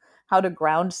and how to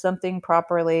ground something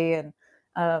properly, and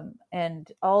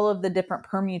all of the different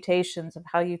permutations of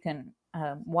how you can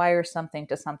wire something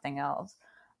to something else.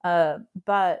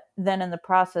 But then in the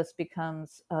process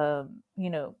becomes,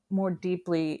 more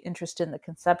deeply interested in the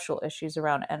conceptual issues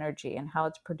around energy and how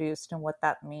it's produced and what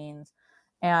that means.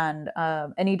 And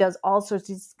he does all sorts.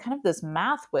 He's kind of this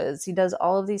math whiz. He does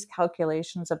all of these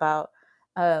calculations about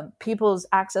people's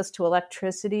access to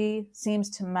electricity seems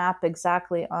to map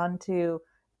exactly onto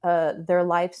their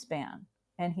lifespan.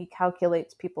 And he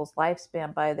calculates people's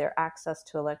lifespan by their access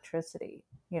to electricity,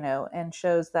 and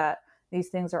shows that these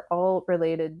things are all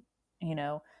related,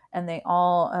 and they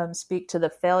all speak to the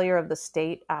failure of the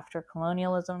state after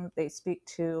colonialism. They speak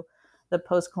to the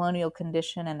post-colonial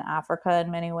condition in Africa in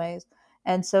many ways.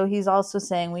 And so he's also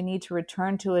saying we need to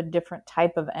return to a different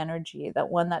type of energy, that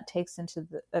one that takes into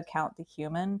account the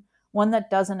human, one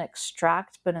that doesn't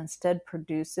extract, but instead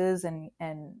produces and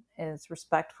is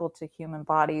respectful to human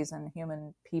bodies and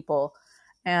human people.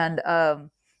 And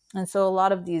so a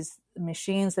lot of these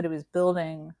machines that he was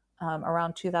building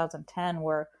around 2010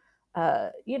 were,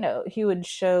 he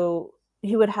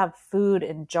would have food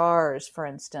in jars, for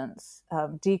instance,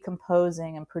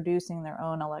 decomposing and producing their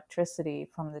own electricity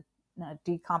from the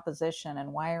decomposition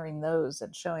and wiring those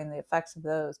and showing the effects of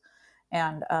those,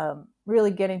 and really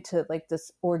getting to like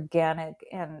this organic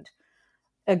and,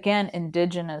 again,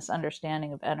 indigenous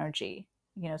understanding of energy,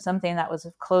 something that was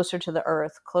closer to the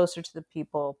earth, closer to the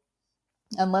people,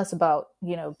 and less about,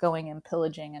 going and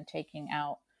pillaging and taking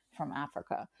out from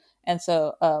Africa. And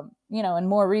so, in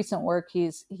more recent work,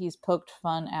 he's poked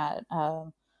fun at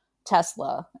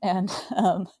Tesla and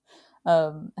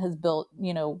has built,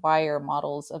 wire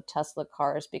models of Tesla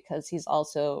cars, because he's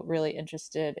also really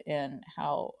interested in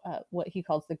how what he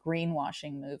calls the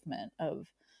greenwashing movement of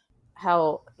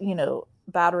how,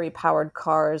 battery powered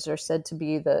cars are said to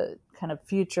be the kind of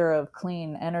future of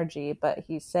clean energy. But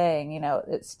he's saying,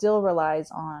 it still relies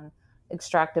on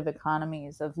extractive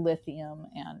economies of lithium,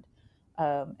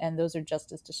 and those are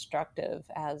just as destructive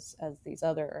as these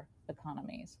other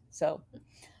economies. So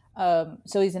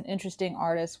he's an interesting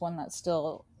artist, one that's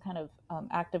still kind of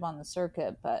active on the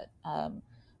circuit, but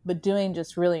doing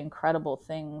just really incredible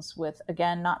things with,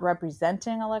 again, not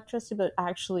representing electricity, but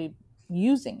actually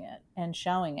using it and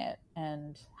showing it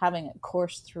and having it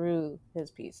course through his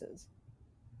pieces.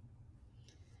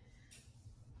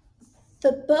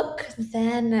 The book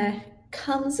then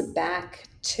comes back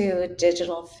to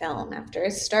digital film. After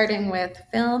starting with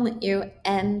film, you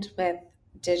end with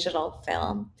digital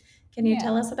film. Can you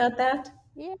tell us about that?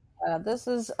 Yeah, this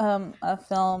is a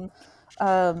film,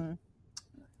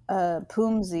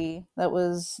 Pumzi, that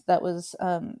was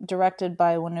directed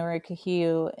by Wanuri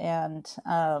Kahiu,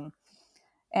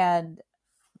 and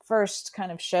first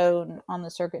kind of shown on the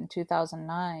circuit in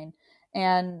 2009,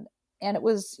 and it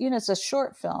was, it's a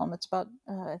short film. It's about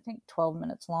I think 12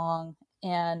 minutes long,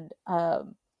 and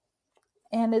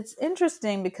it's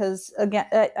interesting because, again,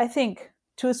 I think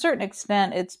to a certain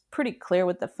extent it's pretty clear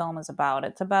what the film is about.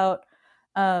 It's about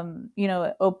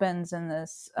it opens in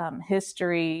this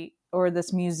history, or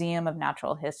this museum of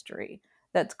natural history.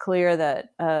 That's clear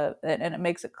that and it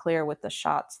makes it clear with the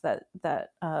shots that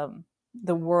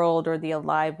the world, or the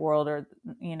alive world, or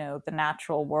the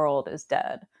natural world is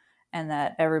dead, and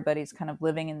that everybody's kind of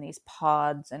living in these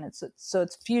pods, and it's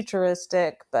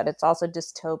futuristic, but it's also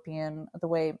dystopian, the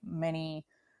way many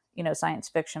science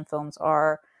fiction films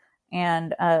are.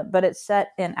 And but it's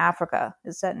set in Africa.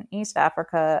 It's set in East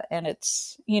Africa, and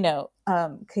it's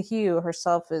Kahiu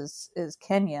herself is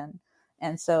Kenyan,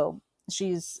 and so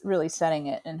she's really setting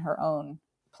it in her own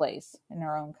place, in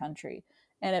her own country.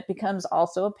 And it becomes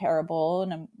also a parable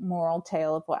and a moral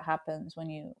tale of what happens when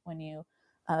you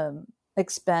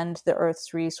expend the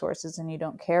earth's resources and you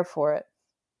don't care for it.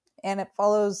 And it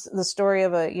follows the story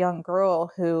of a young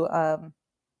girl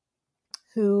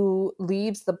who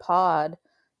leaves the pod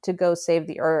to go save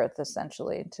the earth,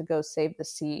 essentially, to go save the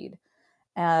seed.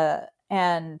 And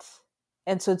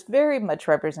so it's very much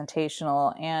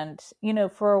representational. And,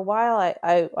 for a while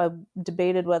I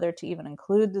debated whether to even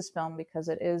include this film, because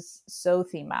it is so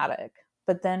thematic.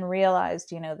 but then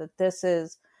realized, that this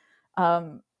is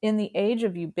in the age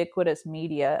of ubiquitous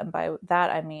media. And by that,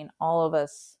 I mean, all of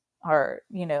us are,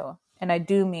 and I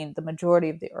do mean the majority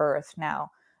of the earth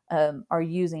now are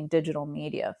using digital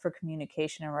media for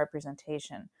communication and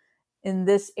representation. In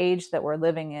this age that we're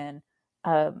living in,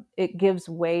 it gives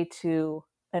way to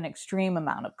an extreme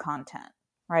amount of content,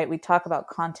 right? We talk about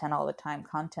content all the time,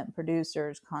 content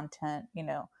producers, content,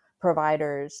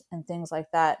 providers, and things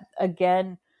like that.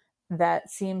 Again,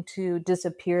 that seem to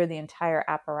disappear the entire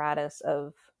apparatus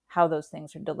of how those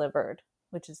things are delivered,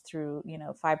 which is through,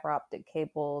 fiber optic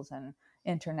cables and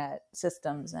internet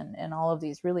systems and all of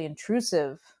these really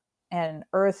intrusive and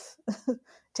earth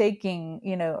taking,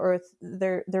 earth,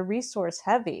 they're resource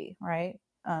heavy, right?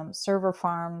 Server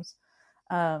farms.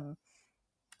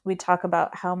 We talk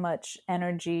about how much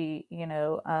energy,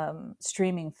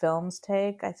 streaming films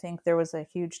take. I think there was a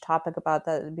huge topic about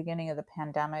that at the beginning of the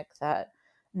pandemic, that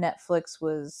Netflix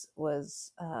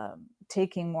was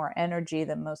taking more energy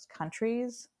than most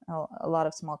countries, a lot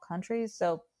of small countries.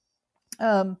 So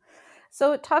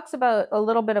it talks about a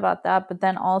little bit about that, but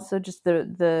then also just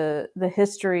the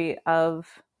history of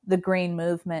the green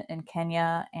movement in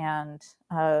Kenya and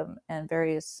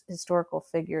various historical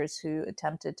figures who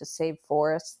attempted to save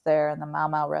forests there, and the Mau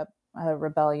Mau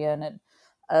rebellion,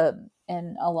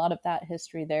 and a lot of that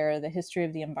history there, the history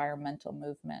of the environmental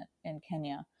movement in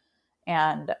Kenya,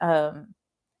 and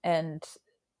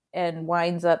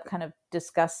winds up kind of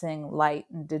discussing light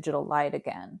and digital light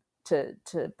again to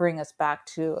bring us back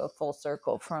to a full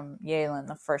circle from Yalen,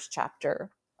 the first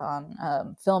chapter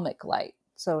on filmic light.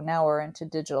 So now we're into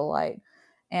digital light,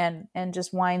 and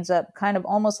just winds up kind of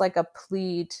almost like a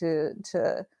plea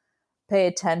to pay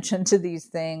attention to these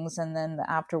things. And then the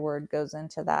afterword goes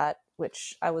into that,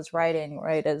 which I was writing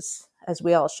right as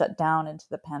we all shut down into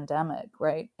the pandemic,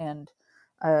 right? And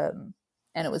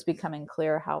it was becoming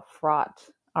clear how fraught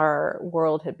our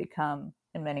world had become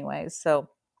in many ways. So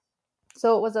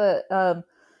it was a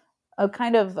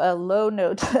kind of a low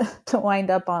note to wind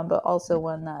up on, but also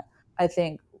one that I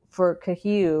think for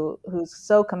Kahio, who's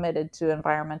so committed to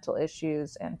environmental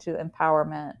issues and to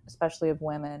empowerment, especially of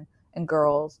women and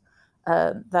girls,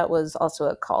 that was also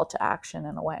a call to action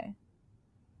in a way.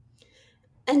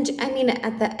 And I mean,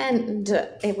 at the end,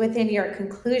 within your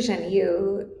conclusion,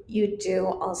 you do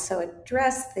also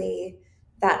address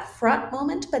that fraught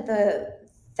moment, but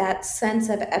that sense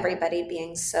of everybody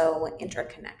being so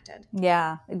interconnected.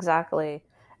 Yeah, exactly.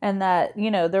 And that,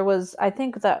 there was, I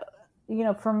think that,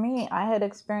 for me, I had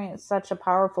experienced such a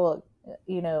powerful,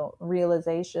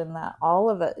 realization that all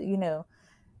of it,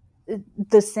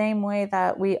 the same way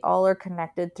that we all are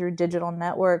connected through digital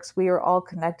networks, we are all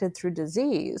connected through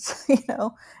disease,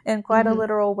 in quite a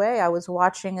literal way. I was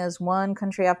watching as one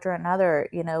country after another,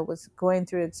 was going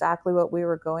through exactly what we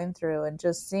were going through, and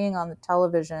just seeing on the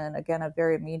television, again, a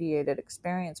very mediated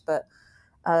experience, but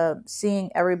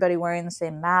seeing everybody wearing the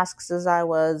same masks as I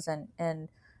was, and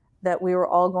that we were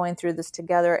all going through this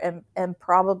together, and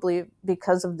probably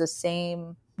because of the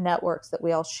same networks that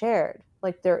we all shared.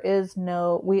 Like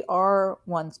we are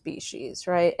one species,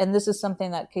 right? And this is something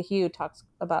that Kahio talks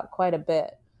about quite a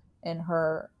bit in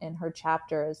her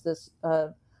chapter, is this,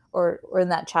 or in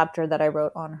that chapter that I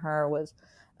wrote on her, was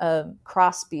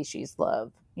cross-species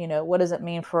love. What does it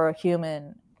mean for a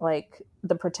human, like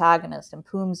the protagonist in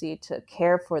Pumzi, to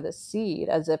care for the seed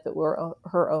as if it were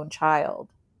her own child,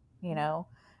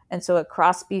 And so a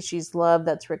cross-species love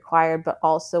that's required, but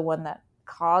also one that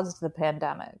caused the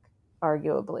pandemic,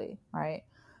 arguably, right?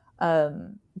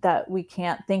 That we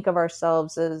can't think of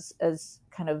ourselves as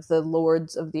kind of the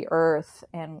lords of the earth,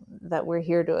 and that we're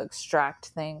here to extract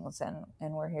things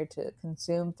and we're here to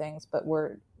consume things, but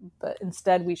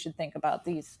instead we should think about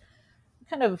these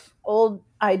kind of old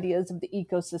ideas of the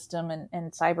ecosystem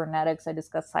and cybernetics. I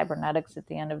discussed cybernetics at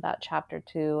the end of that chapter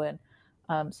too, and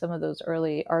some of those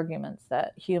early arguments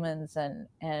that humans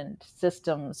and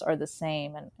systems are the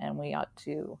same, and we ought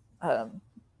to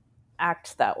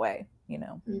act that way,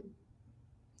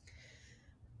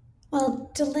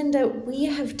 Well, Delinda, we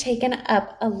have taken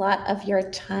up a lot of your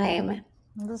time.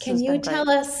 Can you tell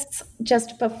us,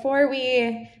 just before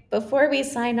we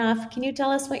sign off, can you tell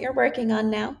us what you're working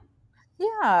on now?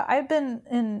 Yeah, I've been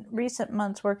in recent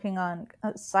months working on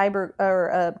cyber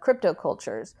or crypto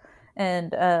cultures,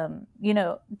 and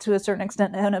to a certain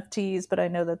extent NFTs, but I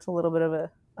know that's a little bit of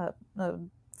a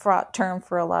fraught term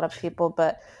for a lot of people,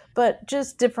 but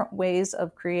just different ways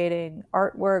of creating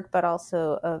artwork, but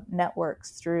also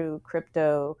networks through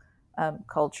crypto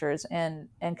cultures, and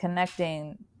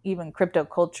connecting even crypto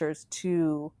cultures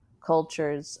to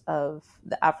cultures of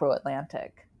the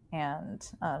Afro-Atlantic, and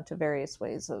to various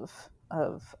ways of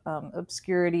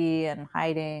obscurity and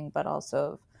hiding, but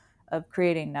also of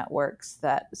creating networks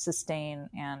that sustain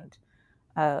and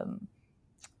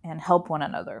help one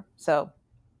another. So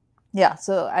yeah,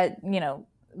 so I,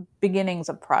 beginnings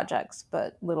of projects,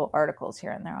 but little articles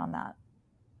here and there on that.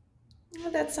 Oh,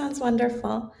 that sounds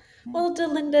wonderful. Well,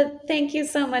 Delinda, thank you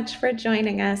so much for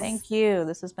joining us. Thank you.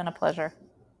 This has been a pleasure.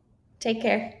 Take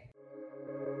care.